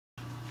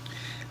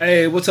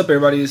Hey, what's up,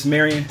 everybody? It's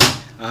Marion.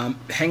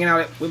 Hanging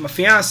out with my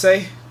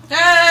fiance.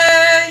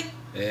 Hey!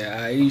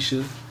 Yeah,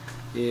 Aisha.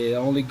 Yeah,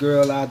 only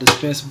girl I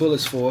dispense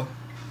bullets for.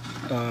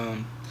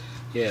 To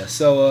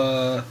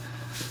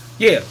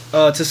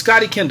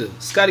Scotty Kinder.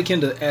 Scotty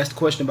Kinder asked a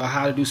question about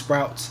how to do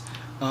sprouts.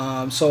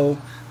 So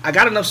I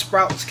got enough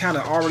sprouts kind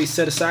of already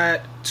set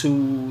aside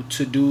to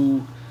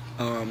do,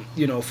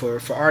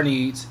 for our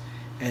needs.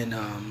 And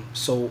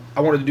so I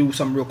wanted to do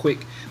something real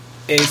quick.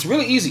 And it's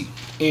really easy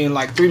in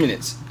like 3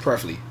 minutes,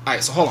 preferably.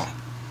 Alright, so hold on.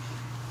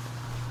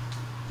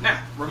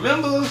 Now,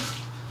 remember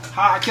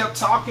how I kept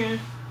talking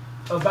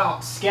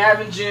about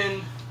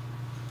scavenging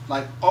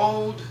like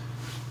old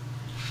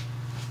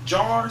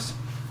jars?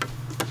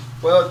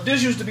 Well,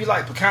 this used to be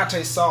like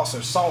picante sauce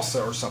or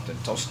salsa or something.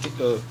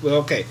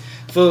 Okay.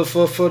 For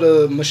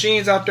the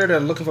machines out there that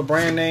are looking for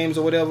brand names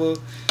or whatever,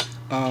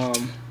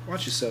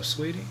 watch yourself,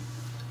 sweetie.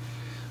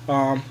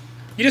 You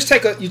just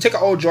take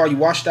an old jar, you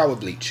wash it out with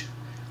bleach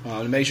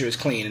to make sure it's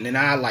clean, and then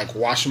I like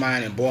wash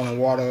mine in boiling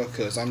water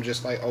because I'm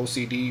just like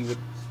OCD with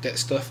that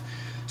stuff.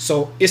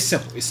 So it's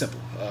simple.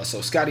 So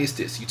Scotty, it's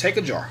this: you take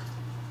a jar,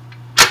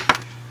 you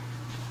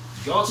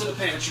go to the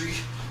pantry,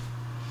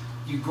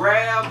 you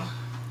grab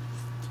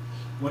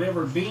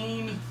whatever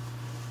bean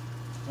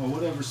or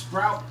whatever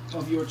sprout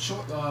of your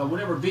choice,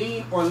 whatever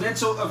bean or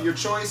lentil of your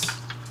choice.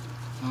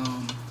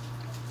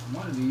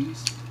 One of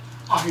these.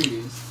 Oh, here it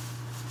is.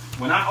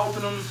 When I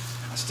open them,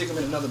 I stick them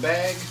in another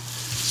bag.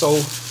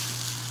 So,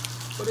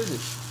 what is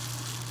it?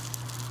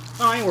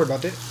 Oh, I ain't worried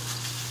about that.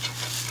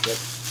 But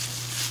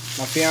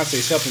my fiance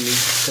is helping me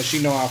because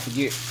she know I'll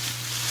forget.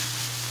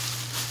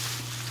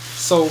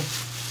 So,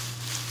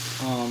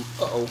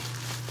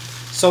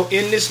 So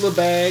in this little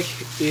bag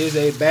is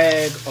a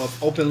bag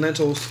of open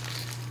lentils,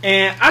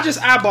 and I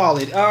just eyeball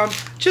it,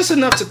 just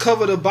enough to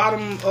cover the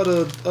bottom of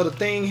the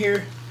thing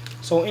here.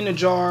 So in the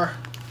jar,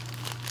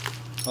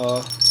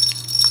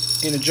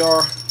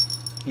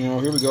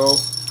 here we go.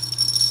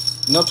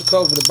 Enough to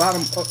cover the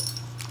bottom.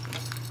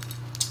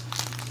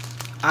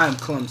 I am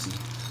clumsy.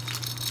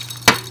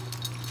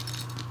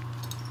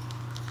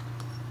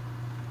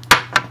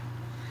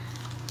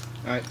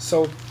 Alright,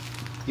 so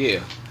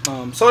yeah.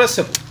 So that's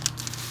simple.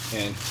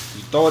 And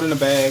you throw it in the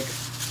bag,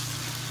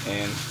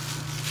 and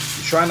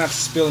you try not to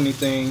spill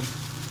anything.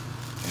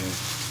 And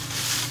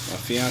my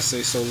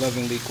fiance so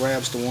lovingly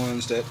grabs the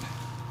ones that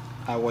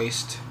I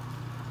waste.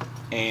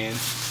 And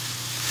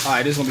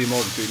alright, this is gonna be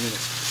more than 3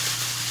 minutes.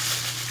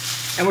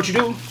 And what you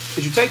do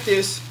is you take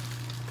this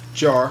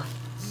jar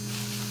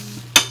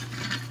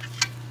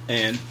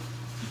and you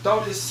throw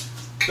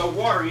the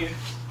water in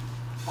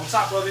on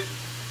top of it.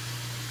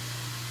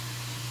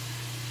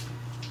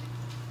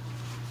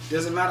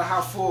 Doesn't matter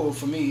how full.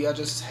 For me, I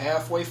just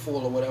halfway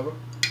full or whatever.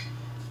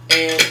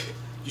 And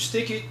you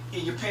stick it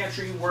in your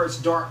pantry where it's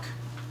dark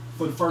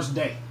for the first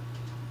day.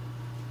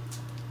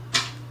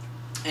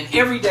 And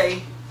every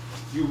day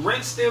you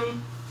rinse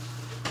them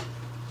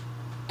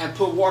and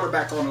put water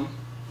back on them.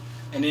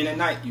 And then at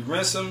night you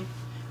rinse them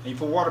and you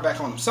put water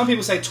back on them. Some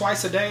people say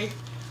twice a day.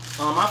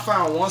 I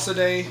found once a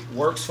day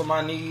works for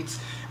my needs.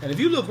 And if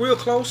you look real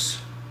close,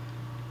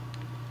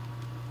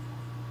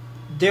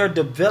 they're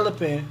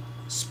developing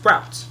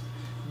sprouts.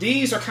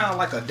 These are kind of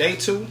like a day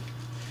two.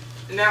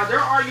 Now, there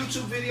are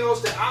YouTube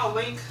videos that I'll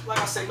link. Like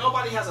I say,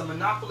 nobody has a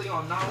monopoly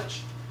on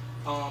knowledge.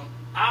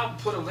 I'll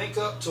put a link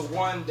up to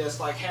one that's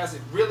like has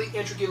it really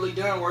intricately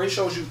done, where it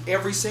shows you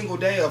every single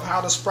day of how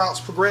the sprouts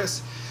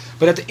progress.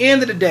 But at the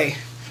end of the day,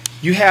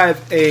 you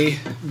have a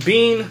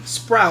bean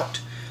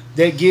sprout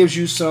that gives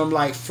you some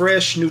like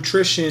fresh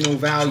nutritional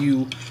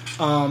value,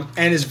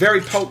 and it's very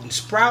potent.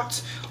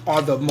 Sprouts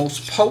are the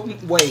most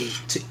potent way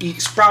to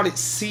eat. Sprouted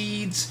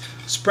seeds,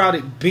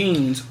 sprouted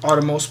beans are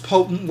the most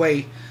potent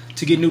way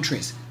to get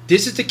nutrients.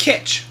 This is the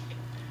catch.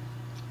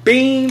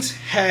 Beans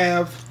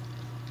have,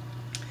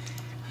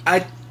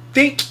 I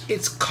think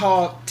it's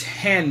called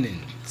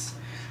tannins.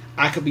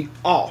 I could be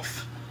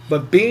off.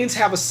 But beans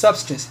have a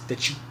substance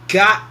that you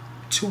got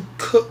to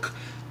cook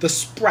the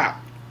sprout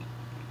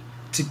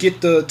to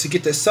get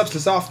that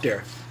substance off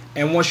there.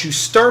 And once you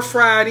stir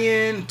fry it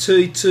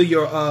into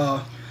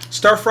your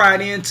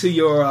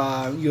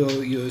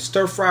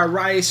stir fry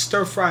rice,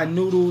 stir fry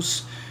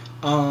noodles,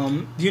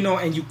 and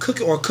you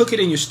cook it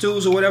in your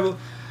stews or whatever,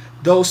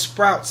 those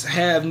sprouts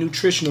have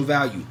nutritional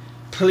value.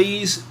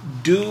 Please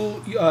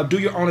do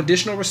your own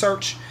additional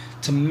research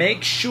to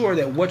make sure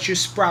that what you're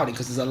sprouting,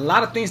 because there's a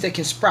lot of things that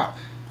can sprout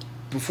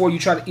before you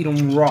try to eat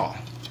them raw.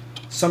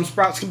 Some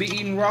sprouts can be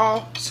eaten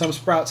raw, some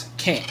sprouts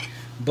can't.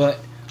 But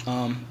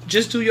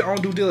just do your own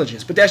due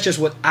diligence. But that's just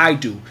what I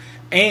do.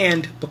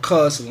 And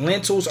because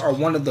lentils are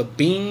one of the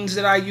beans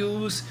that I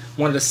use,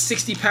 one of the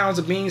 60 pounds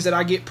of beans that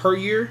I get per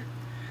year,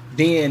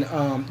 then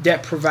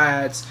that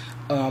provides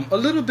a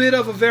little bit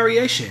of a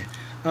variation.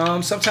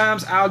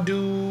 Sometimes I'll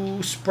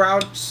do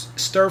sprouts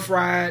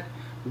stir-fried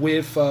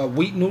with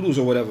wheat noodles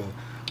or whatever.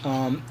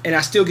 And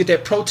I still get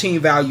that protein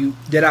value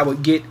that I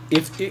would get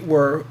if it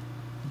were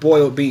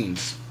boiled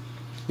beans.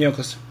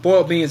 Because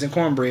boiled beans and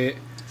cornbread,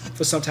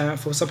 for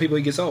some people,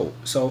 it gets old.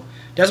 So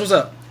that's what's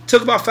up.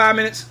 Took about 5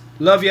 minutes.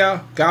 Love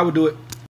y'all. God will do it.